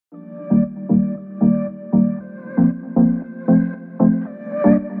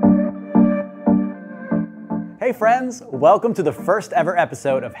Hey friends, welcome to the first ever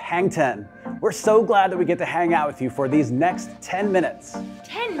episode of Hang 10. We're so glad that we get to hang out with you for these next 10 minutes.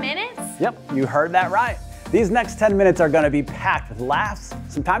 10 minutes? Yep, you heard that right. These next 10 minutes are going to be packed with laughs,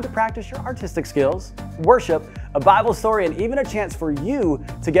 some time to practice your artistic skills, worship, a Bible story, and even a chance for you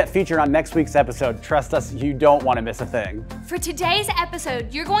to get featured on next week's episode. Trust us, you don't want to miss a thing. For today's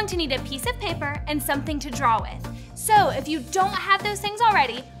episode, you're going to need a piece of paper and something to draw with. So if you don't have those things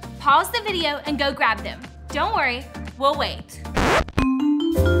already, pause the video and go grab them. Don't worry, we'll wait.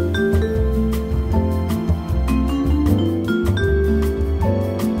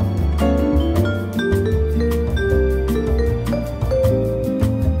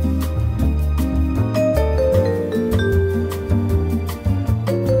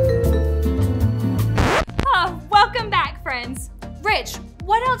 Welcome back, friends. Rich,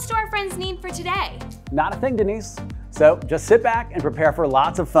 what else do our friends need for today? Not a thing, Denise. So just sit back and prepare for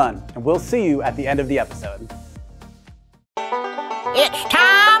lots of fun, and we'll see you at the end of the episode. It's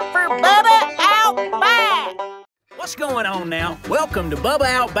time for Bubba Out Back! What's going on now? Welcome to Bubba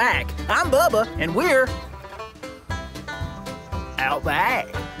Out Back. I'm Bubba, and we're out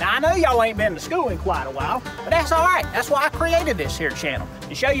back. Now, I know y'all ain't been to school in quite a while, but that's all right. That's why I created this here channel,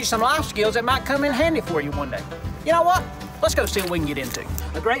 to show you some life skills that might come in handy for you one day. You know what? Let's go see what we can get into.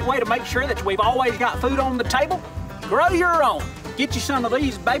 A great way to make sure that we've always got food on the table: grow your own. Get you some of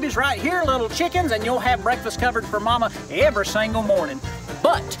these babies right here, little chickens, and you'll have breakfast covered for mama every single morning.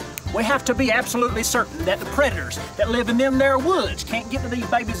 But we have to be absolutely certain that the predators that live in them there woods can't get to these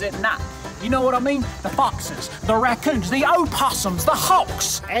babies at night. You know what I mean? The foxes, the raccoons, the opossums, the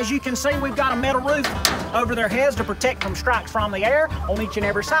hawks. As you can see, we've got a metal roof over their heads to protect from strikes from the air. On each and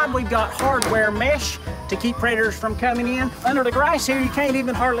every side, we've got hardware mesh to keep predators from coming in. Under the grass here, you can't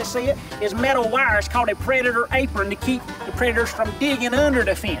even hardly see it, is metal wires called a predator apron to keep the predators from digging under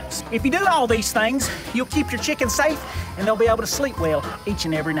the fence. If you do all these things, you'll keep your chickens safe and they'll be able to sleep well each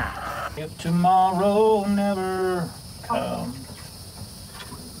and every night. If tomorrow never comes,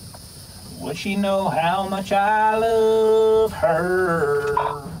 will she know how much I love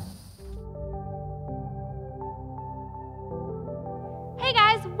her? Hey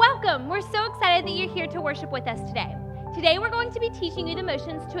guys, welcome! We're so excited that you're here to worship with us today. Today we're going to be teaching you the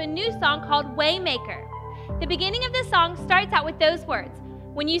motions to a new song called Waymaker. The beginning of this song starts out with those words.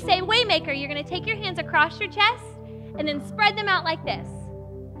 When you say Waymaker, you're going to take your hands across your chest and then spread them out like this.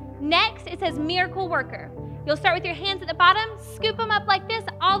 Next, it says Miracle Worker. You'll start with your hands at the bottom, scoop them up like this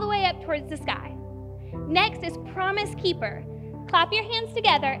all the way up towards the sky. Next is Promise Keeper. Clap your hands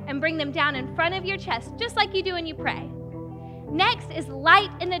together and bring them down in front of your chest, just like you do when you pray. Next is Light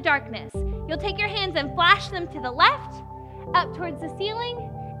in the Darkness. You'll take your hands and flash them to the left, up towards the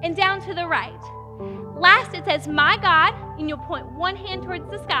ceiling, and down to the right. Last, it says My God, and you'll point one hand towards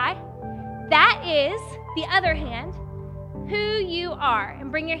the sky. That is the other hand, Who You Are,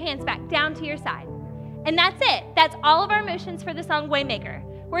 and bring your hands back down to your side. And that's it. That's all of our motions for the song Waymaker.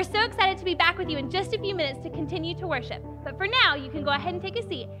 We're so excited to be back with you in just a few minutes to continue to worship. But for now, you can go ahead and take a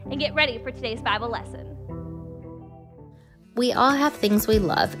seat and get ready for today's Bible lesson. We all have things we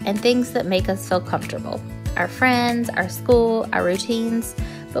love and things that make us feel comfortable. Our friends, our school, our routines.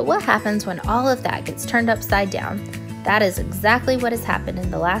 But what happens when all of that gets turned upside down? That is exactly what has happened in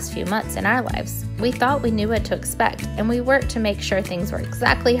the last few months in our lives. We thought we knew what to expect, and we worked to make sure things were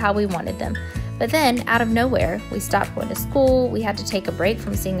exactly how we wanted them. But then, out of nowhere, we stopped going to school, we had to take a break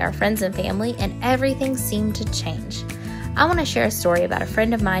from seeing our friends and family, and everything seemed to change. I want to share a story about a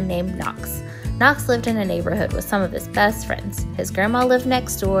friend of mine named Knox. Knox lived in a neighborhood with some of his best friends. His grandma lived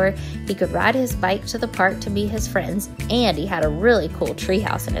next door, he could ride his bike to the park to meet his friends, and he had a really cool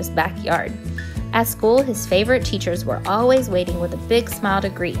treehouse in his backyard. At school, his favorite teachers were always waiting with a big smile to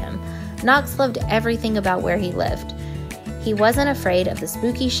greet him. Knox loved everything about where he lived. He wasn't afraid of the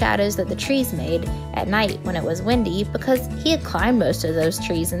spooky shadows that the trees made at night when it was windy because he had climbed most of those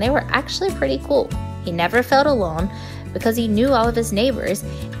trees and they were actually pretty cool. He never felt alone because he knew all of his neighbors,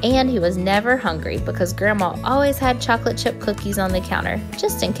 and he was never hungry because Grandma always had chocolate chip cookies on the counter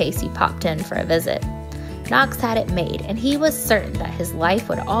just in case he popped in for a visit. Knox had it made, and he was certain that his life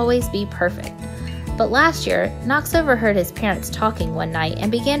would always be perfect. But last year, Knox overheard his parents talking one night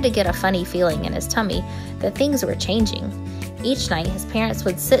and began to get a funny feeling in his tummy that things were changing. Each night, his parents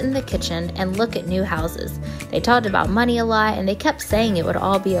would sit in the kitchen and look at new houses. They talked about money a lot, and they kept saying it would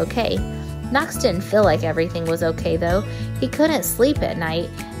all be okay. Knox didn't feel like everything was okay, though. He couldn't sleep at night,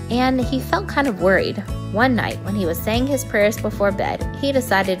 and he felt kind of worried. One night, when he was saying his prayers before bed, he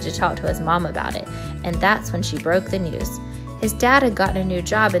decided to talk to his mom about it, and that's when she broke the news. His dad had gotten a new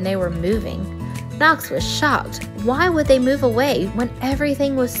job, and they were moving. Knox was shocked. Why would they move away when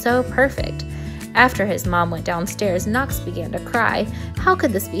everything was so perfect? After his mom went downstairs, Knox began to cry. How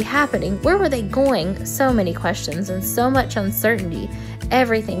could this be happening? Where were they going? So many questions and so much uncertainty.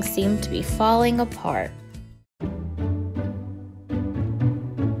 Everything seemed to be falling apart.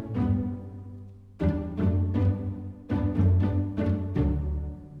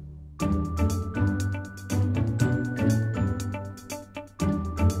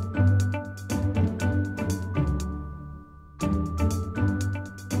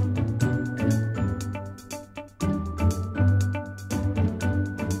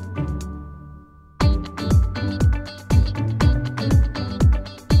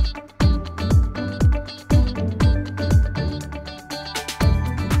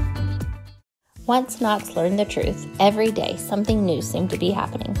 Once Knox learned the truth, every day something new seemed to be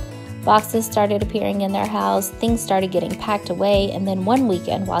happening. Boxes started appearing in their house, things started getting packed away, and then one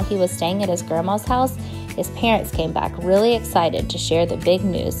weekend while he was staying at his grandma's house, his parents came back really excited to share the big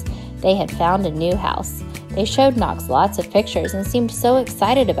news. They had found a new house. They showed Knox lots of pictures and seemed so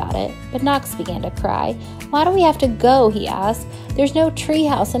excited about it, but Knox began to cry. "Why do we have to go?" he asked. "There's no tree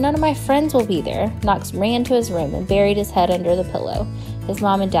house and none of my friends will be there." Knox ran to his room and buried his head under the pillow. His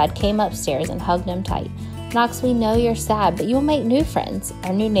mom and dad came upstairs and hugged him tight. "Knox, we know you're sad, but you'll make new friends.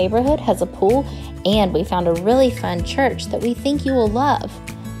 Our new neighborhood has a pool, and we found a really fun church that we think you will love."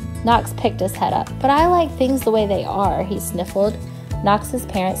 Knox picked his head up. "But I like things the way they are," he sniffled. Knox's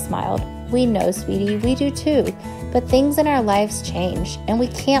parents smiled. "We know, sweetie, we do too. But things in our lives change, and we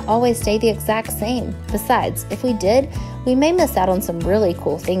can't always stay the exact same. Besides, if we did, we may miss out on some really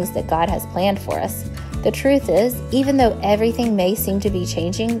cool things that God has planned for us. The truth is, even though everything may seem to be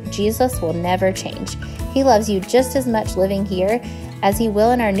changing, Jesus will never change. He loves you just as much living here as he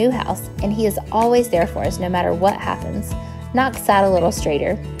will in our new house, and he is always there for us no matter what happens." Knox sat a little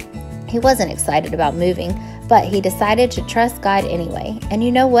straighter. He wasn't excited about moving, but he decided to trust God anyway. And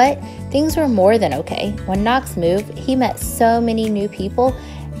you know what? Things were more than okay. When Knox moved, he met so many new people,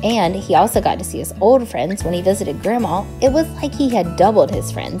 and he also got to see his old friends when he visited Grandma. It was like he had doubled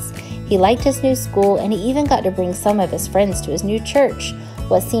his friends. He liked his new school, and he even got to bring some of his friends to his new church.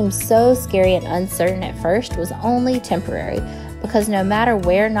 What seemed so scary and uncertain at first was only temporary, because no matter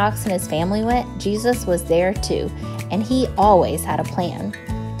where Knox and his family went, Jesus was there too, and he always had a plan.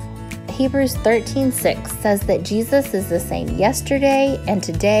 Hebrews 13:6 says that Jesus is the same yesterday and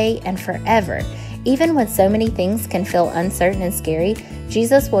today and forever. Even when so many things can feel uncertain and scary,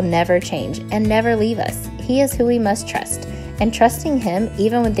 Jesus will never change and never leave us. He is who we must trust. And trusting him,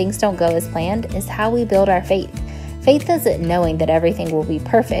 even when things don't go as planned, is how we build our faith. Faith isn't knowing that everything will be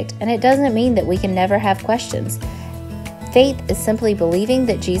perfect, and it doesn't mean that we can never have questions. Faith is simply believing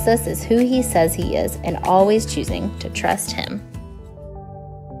that Jesus is who he says he is and always choosing to trust him.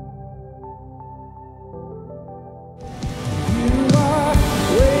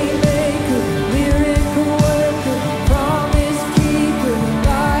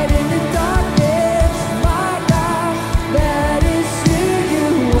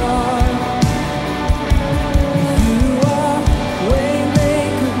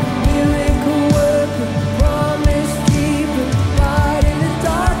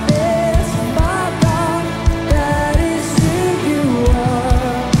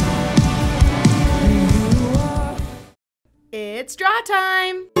 It's draw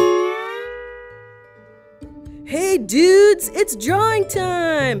time! Hey dudes, it's drawing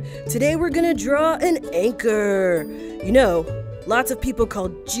time! Today we're gonna draw an anchor. You know, lots of people call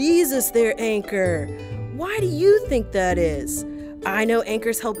Jesus their anchor. Why do you think that is? I know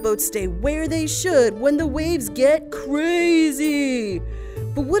anchors help boats stay where they should when the waves get crazy.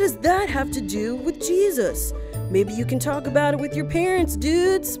 But what does that have to do with Jesus? Maybe you can talk about it with your parents,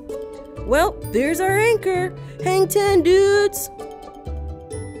 dudes. Well, there's our anchor. Hang 10, dudes.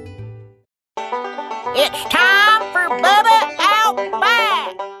 It's time for Bubba Out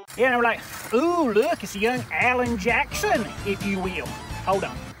Back. Yeah, and we're like, ooh, look, it's a young Alan Jackson, if you will. Hold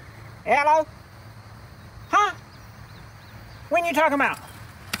on. Hello? Huh? When you talking about?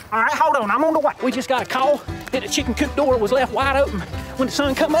 All right, hold on, I'm on the way. We just got a call that the chicken coop door was left wide open when the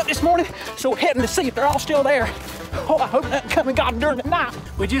sun come up this morning, so we're heading to see if they're all still there. Oh, I hope nothing come and got them during the night.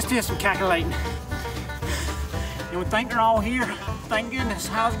 We just did some calculating. And we think they're all here. Thank goodness.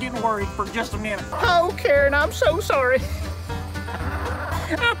 I was getting worried for just a minute. Oh, Karen, I'm so sorry.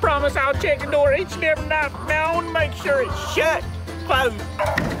 I promise I'll check the door each and every night from now on to make sure it's shut, closed.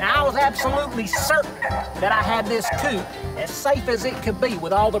 Now, I was absolutely certain that I had this coop as safe as it could be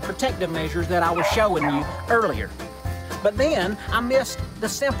with all the protective measures that I was showing you earlier. But then I missed the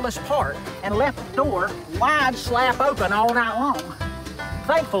simplest part and left the door wide slap open all night long.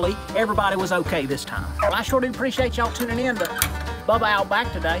 Thankfully, everybody was okay this time. Well, I sure do appreciate y'all tuning in to Bubba Out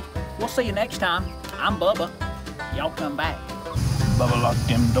Back today. We'll see you next time. I'm Bubba. Y'all come back. Bubba, lock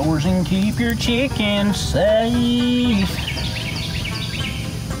them doors and keep your chickens safe.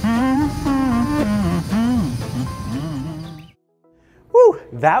 Whew,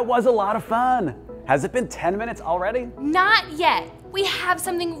 that was a lot of fun. Has it been 10 minutes already? Not yet. We have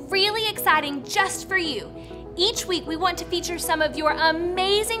something really exciting just for you. Each week, we want to feature some of your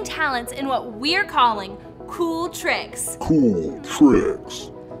amazing talents in what we're calling Cool Tricks. Cool Tricks.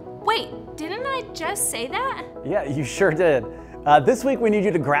 Wait, didn't I just say that? Yeah, you sure did. This week we need you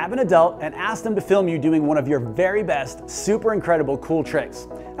to grab an adult and ask them to film you doing one of your very best, super incredible cool tricks.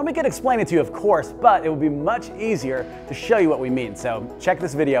 And we can explain it to you, of course, but it will be much easier to show you what we mean. So check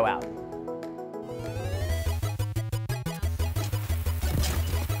this video out.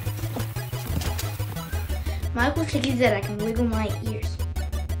 My cool trick is that I can wiggle my ears.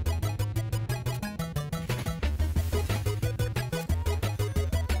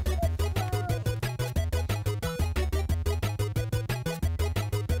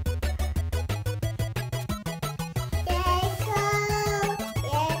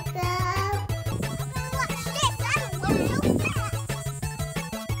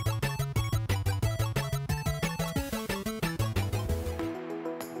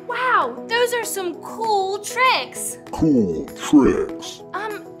 Wow, those are some cool tricks. Cool Tricks.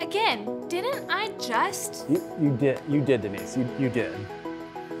 Again, didn't I just? You did, Denise, you did.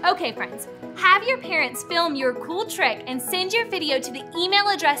 Okay, friends, have your parents film your cool trick and send your video to the email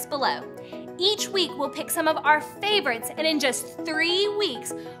address below. Each week, we'll pick some of our favorites, and in just 3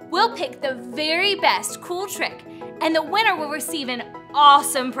 weeks, we'll pick the very best cool trick, and the winner will receive an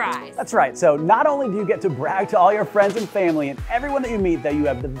awesome prize. That's right, so not only do you get to brag to all your friends and family and everyone that you meet that you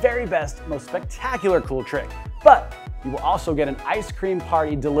have the very best, most spectacular cool trick, but you will also get an ice cream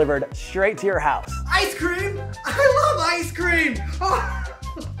party delivered straight to your house. Ice cream? I love ice cream! Oh.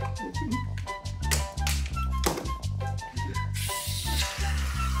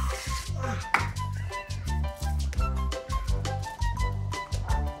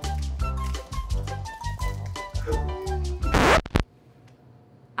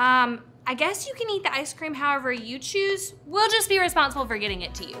 I guess you can eat the ice cream however you choose. We'll just be responsible for getting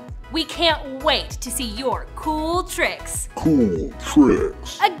it to you. We can't wait to see your cool tricks. Cool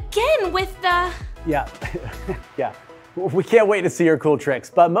Tricks. Again with the... Yeah, yeah. We can't wait to see your cool tricks,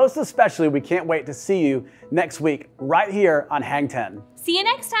 but most especially, we can't wait to see you next week right here on Hang 10. See you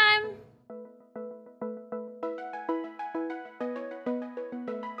next time.